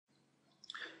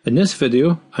In this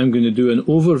video, I'm going to do an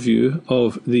overview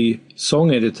of the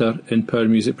song editor in Power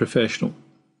Music Professional.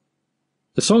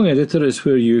 The song editor is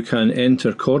where you can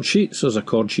enter chord sheets. There's a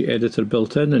chord sheet editor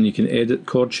built in and you can edit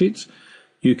chord sheets.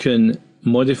 You can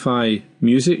modify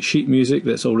music, sheet music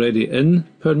that's already in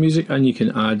Power Music, and you can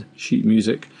add sheet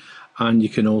music, and you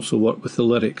can also work with the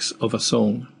lyrics of a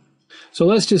song. So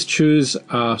let's just choose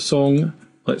a song.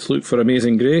 Let's look for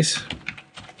Amazing Grace,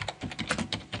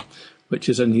 which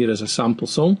is in here as a sample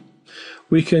song.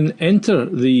 We can enter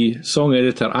the song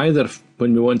editor either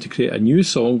when we want to create a new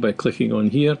song by clicking on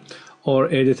here, or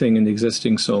editing an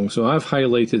existing song. So I've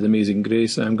highlighted Amazing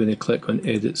Grace and I'm going to click on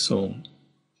Edit Song.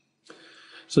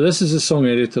 So this is the song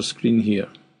editor screen here.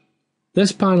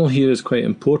 This panel here is quite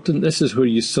important. This is where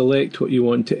you select what you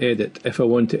want to edit. If I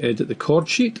want to edit the chord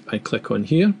sheet, I click on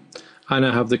here and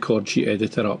I have the chord sheet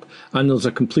editor up. And there's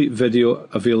a complete video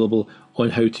available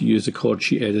on how to use the chord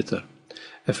sheet editor.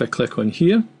 If I click on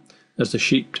here, there's the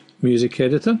sheet music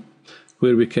editor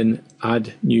where we can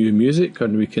add new music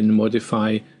and we can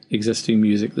modify existing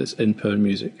music that's in Power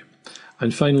Music.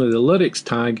 And finally, the lyrics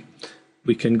tag,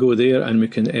 we can go there and we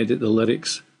can edit the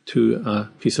lyrics to a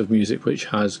piece of music which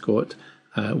has got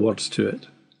words to it.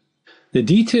 The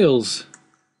details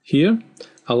here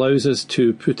allows us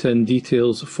to put in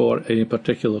details for any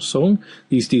particular song.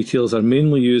 These details are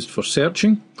mainly used for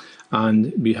searching.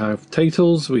 And we have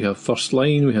titles, we have first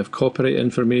line, we have copyright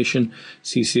information,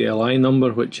 CCLI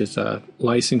number, which is a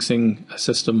licensing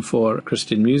system for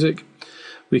Christian music.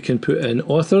 We can put in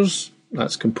authors,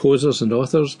 that's composers and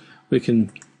authors. We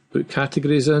can put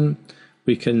categories in.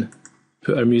 We can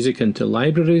put our music into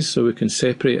libraries, so we can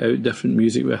separate out different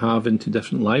music we have into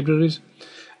different libraries.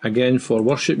 Again, for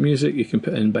worship music, you can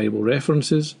put in Bible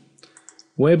references.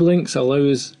 Weblinks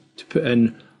allow us to put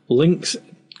in links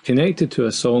connected to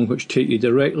a song which take you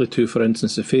directly to, for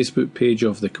instance, the Facebook page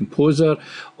of the composer,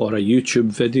 or a YouTube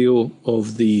video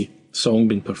of the song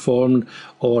being performed,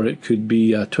 or it could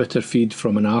be a Twitter feed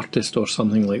from an artist or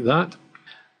something like that.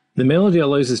 The melody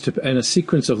allows us to put in a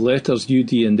sequence of letters U,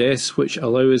 D and S, which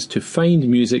allow us to find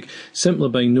music simply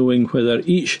by knowing whether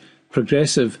each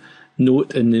progressive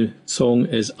note in the song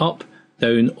is up,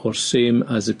 down or same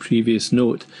as the previous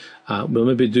note. We'll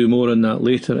maybe do more on that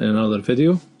later in another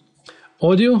video.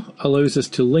 Audio allows us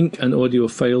to link an audio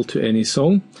file to any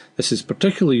song. This is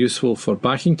particularly useful for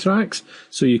backing tracks,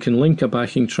 so you can link a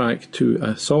backing track to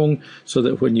a song so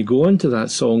that when you go onto that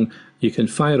song you can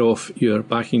fire off your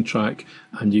backing track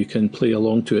and you can play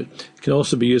along to it. It can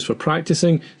also be used for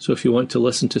practicing, so if you want to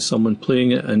listen to someone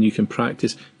playing it and you can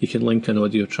practice, you can link an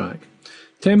audio track.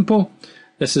 Tempo,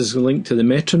 this is linked to the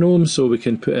metronome, so we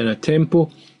can put in a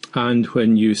tempo, and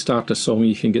when you start a song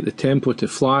you can get the tempo to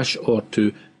flash or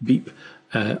to beep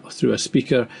through a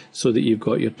speaker so that you've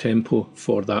got your tempo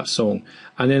for that song.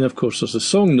 And then of course there's the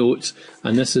song notes,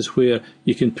 and this is where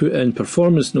you can put in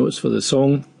performance notes for the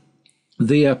song.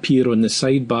 They appear on the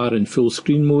sidebar in full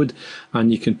screen mode,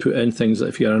 and you can put in things like,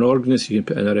 if you're an organist, you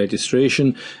can put in a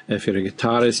registration. If you're a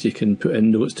guitarist, you can put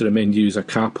in notes to remind you to use a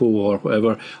capo or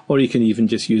whatever, or you can even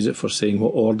just use it for saying what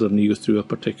order you go through a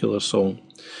particular song.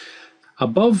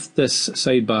 Above this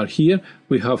sidebar here,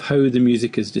 we have how the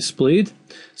music is displayed.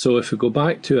 So if we go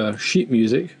back to our sheet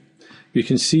music, you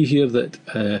can see here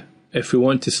that if we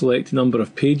want to select the number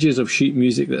of pages of sheet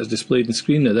music that is displayed on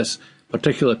screen, now this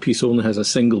particular piece only has a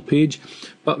single page,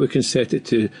 but we can set it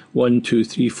to 1, 2,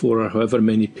 3, 4 or however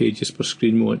many pages per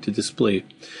screen we want to display.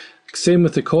 Same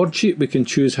with the chord sheet, we can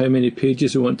choose how many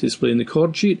pages we want to display in the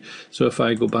chord sheet. So if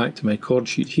I go back to my chord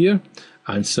sheet here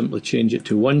and simply change it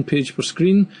to 1 page per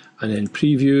screen and then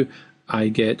preview, I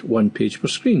get 1 page per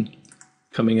screen.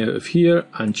 Coming out of here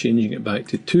and changing it back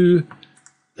to 2,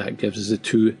 that gives us the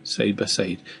 2 side by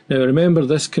side. Now remember,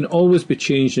 this can always be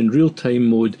changed in real-time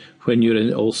mode. When you're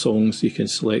in all songs, you can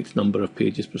select number of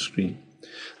pages per screen.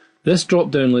 This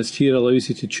drop-down list here allows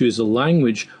you to choose the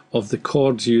language of the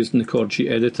chords used in the chord sheet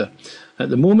editor. At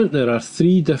the moment there are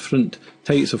 3 different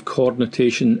types of chord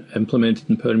notation implemented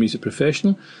in Power Music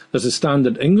Professional. There's the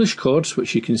standard English chords,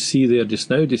 which you can see there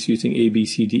just now, just using A, B,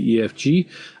 C, D, E, F, G,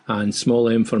 and small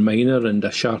m for minor and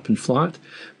a sharp and flat.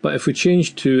 But if we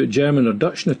change to German or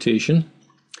Dutch notation,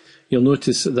 you'll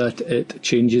notice that it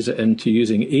changes it into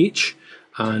using H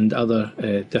and other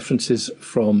differences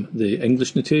from the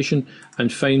English notation.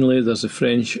 And finally there's the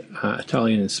French,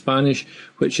 Italian and Spanish,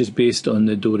 which is based on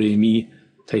the do, re, mi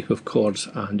type of chords,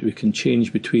 and we can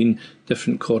change between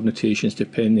different chord notations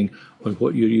depending on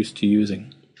what you're used to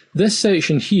using. This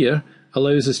section here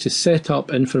allows us to set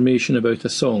up information about a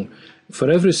song. For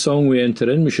every song we enter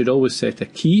in, we should always set a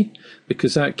key,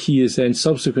 because that key is then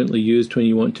subsequently used when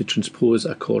you want to transpose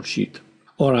a chord sheet.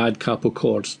 or add capo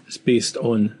chords. It's based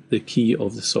on the key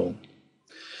of the song.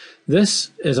 This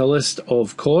is a list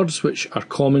of chords which are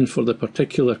common for the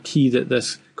particular key that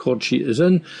this chord sheet is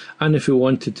in, and if we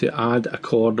wanted to add a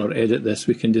chord or edit this,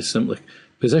 we can just simply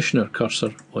position our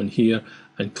cursor on here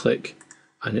and click,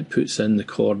 and it puts in the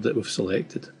chord that we've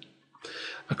selected.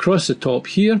 Across the top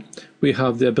here, we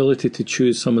have the ability to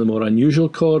choose some of the more unusual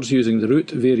chords using the root,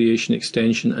 variation,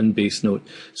 extension and bass note.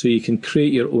 So you can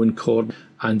create your own chord,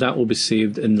 and that will be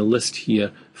saved in the list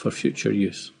here for future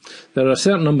use. There are a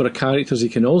certain number of characters you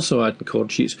can also add in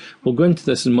chord sheets. We'll go into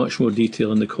this in much more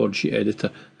detail in the chord sheet editor,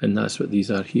 and that's what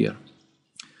these are here.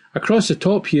 Across the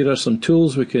top here are some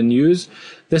tools we can use.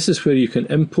 This is where you can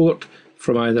import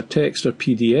from either text or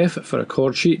PDF for a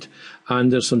chord sheet,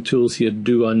 and there's some tools here: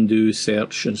 do, undo,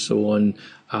 search and so on.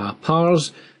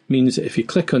 Parse means that if you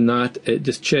click on that, it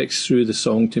just checks through the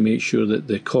song to make sure that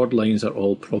the chord lines are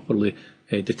all properly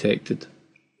detected.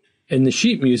 In the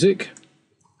sheet music,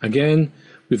 again,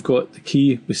 we've got the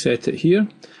key, we set it here,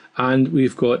 and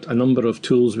we've got a number of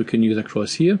tools we can use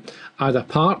across here. Add a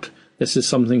part. This is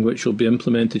something which will be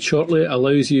implemented shortly. It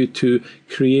allows you to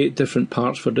create different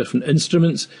parts for different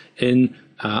instruments in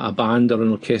a band or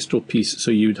an orchestral piece.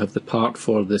 So you would have the part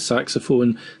for the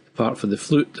saxophone, the part for the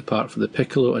flute, the part for the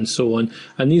piccolo and so on.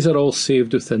 And these are all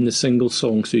saved within the single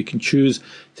song. So you can choose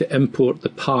to import the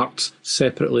parts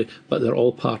separately, but they're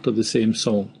all part of the same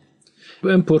song.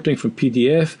 Importing from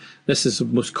PDF, this is the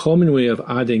most common way of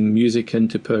adding music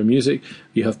into Power Music.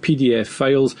 You have PDF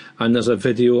files, and there's a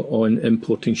video on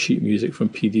importing sheet music from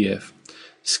PDF.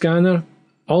 Scanner,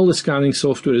 all the scanning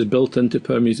software is built into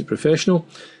Power Music Professional.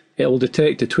 It will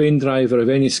detect the Twain driver of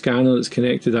any scanner that's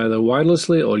connected either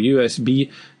wirelessly or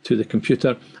USB to the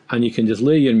computer, and you can just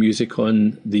lay your music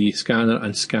on the scanner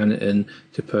and scan it in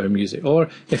to Power Music. Or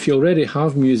if you already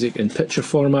have music in picture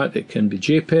format, it can be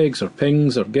JPEGs or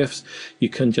PNGs or GIFs, you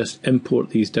can just import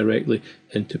these directly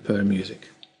into Power Music.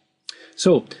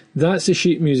 So that's the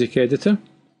sheet music editor.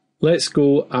 Let's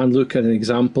go and look at an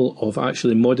example of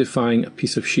actually modifying a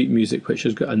piece of sheet music which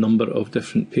has got a number of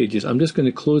different pages. I'm just going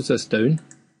to close this down.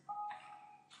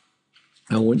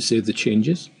 I won't save the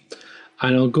changes,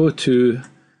 and I'll go to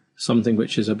something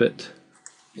which is a bit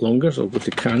longer, so I'll go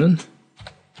to Canon.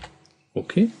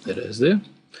 Okay, there it is there,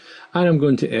 and I'm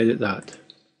going to edit that.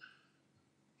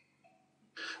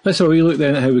 Let's have a wee look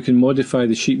then at how we can modify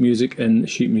the sheet music in the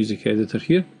sheet music editor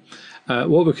here.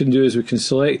 What we can do is we can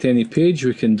select any page,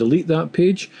 we can delete that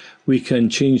page, we can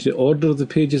change the order of the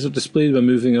pages that are displayed by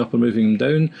moving up or moving them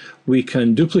down, we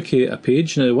can duplicate a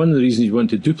page. Now, one of the reasons you want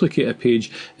to duplicate a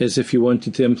page is if you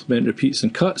wanted to implement repeats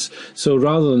and cuts. So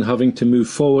rather than having to move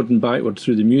forward and backward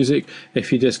through the music,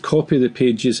 if you just copy the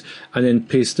pages and then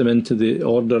paste them into the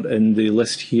order in the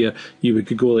list here, you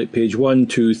could go like page 1,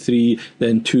 2, 3,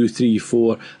 then 2, 3,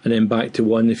 4, and then back to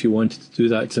 1 if you wanted to do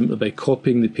that simply by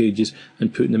copying the pages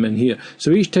and putting them in here.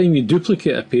 So each time you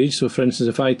duplicate a page, so for instance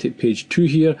if I take page 2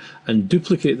 here and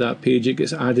duplicate that page, it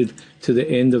gets added to the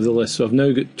end of the list. So I've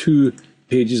now got 2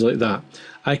 pages like that.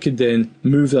 I could then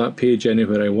move that page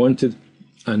anywhere I wanted,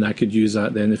 and I could use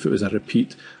that then if it was a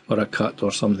repeat or a cut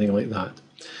or something like that.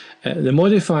 The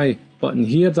modify button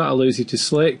here, that allows you to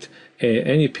select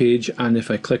any page, and if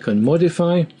I click on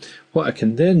modify, what I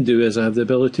can then do is I have the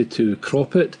ability to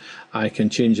crop it. I can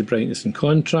change the brightness and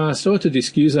contrast. Auto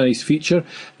deskew is a nice feature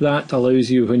that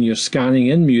allows you, when you're scanning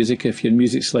in music, if your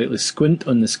music's slightly squint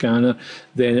on the scanner,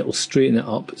 then it will straighten it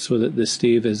up so that the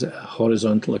stave is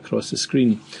horizontal across the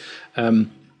screen.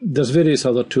 There's various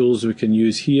other tools we can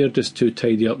use here just to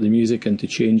tidy up the music and to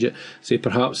change it. Say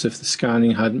perhaps if the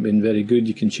scanning hadn't been very good,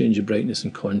 you can change the brightness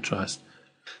and contrast.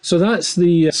 So that's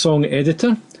the song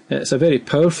editor. It's a very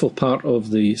powerful part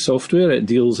of the software. It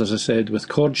deals, as I said, with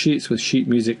chord sheets, with sheet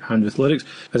music and with lyrics.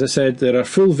 As I said, there are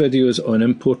full videos on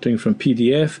importing from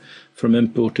PDF, from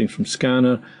importing from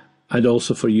Scanner, and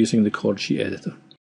also for using the chord sheet editor.